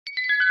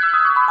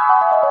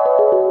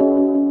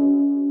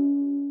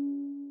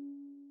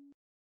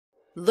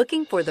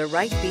Looking for the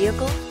right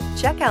vehicle?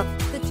 Check out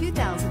the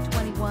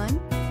 2021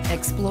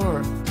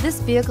 Explorer. This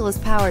vehicle is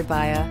powered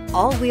by a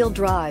all-wheel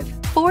drive,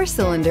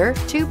 4-cylinder,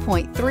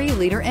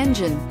 2.3-liter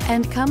engine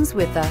and comes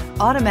with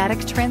an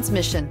automatic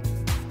transmission.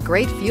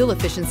 Great fuel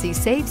efficiency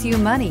saves you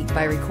money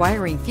by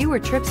requiring fewer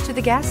trips to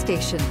the gas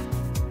station.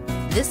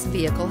 This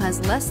vehicle has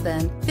less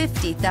than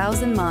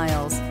 50,000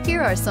 miles. Here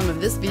are some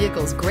of this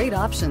vehicle's great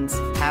options: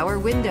 power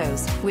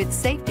windows with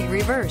safety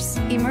reverse,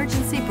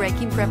 emergency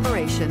braking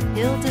preparation,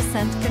 hill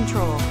descent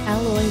control,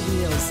 alloy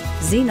wheels,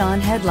 xenon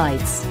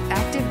headlights,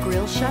 active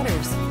grille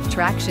shutters,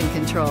 traction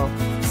control,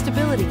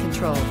 stability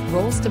control,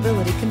 roll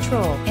stability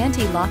control,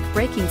 anti-lock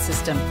braking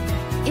system.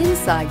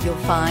 Inside you'll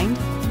find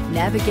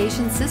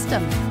navigation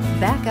system,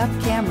 backup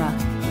camera,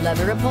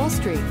 leather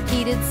upholstery,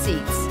 heated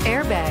seats,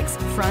 airbags,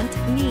 front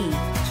knee,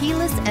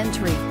 keyless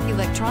entry,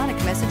 electronic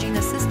messaging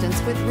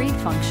assistance with read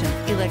function,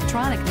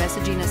 electronic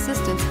messaging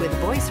assistance with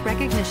voice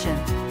recognition,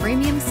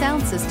 premium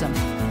sound system.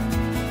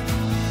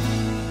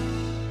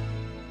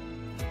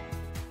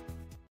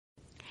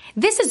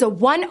 This is a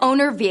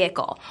one-owner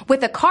vehicle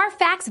with a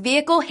Carfax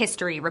Vehicle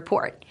History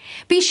Report.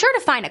 Be sure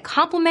to find a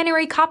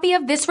complimentary copy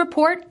of this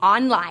report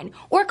online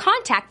or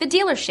contact the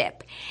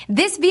dealership.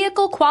 This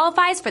vehicle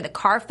qualifies for the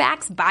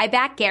Carfax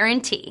Buyback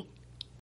Guarantee.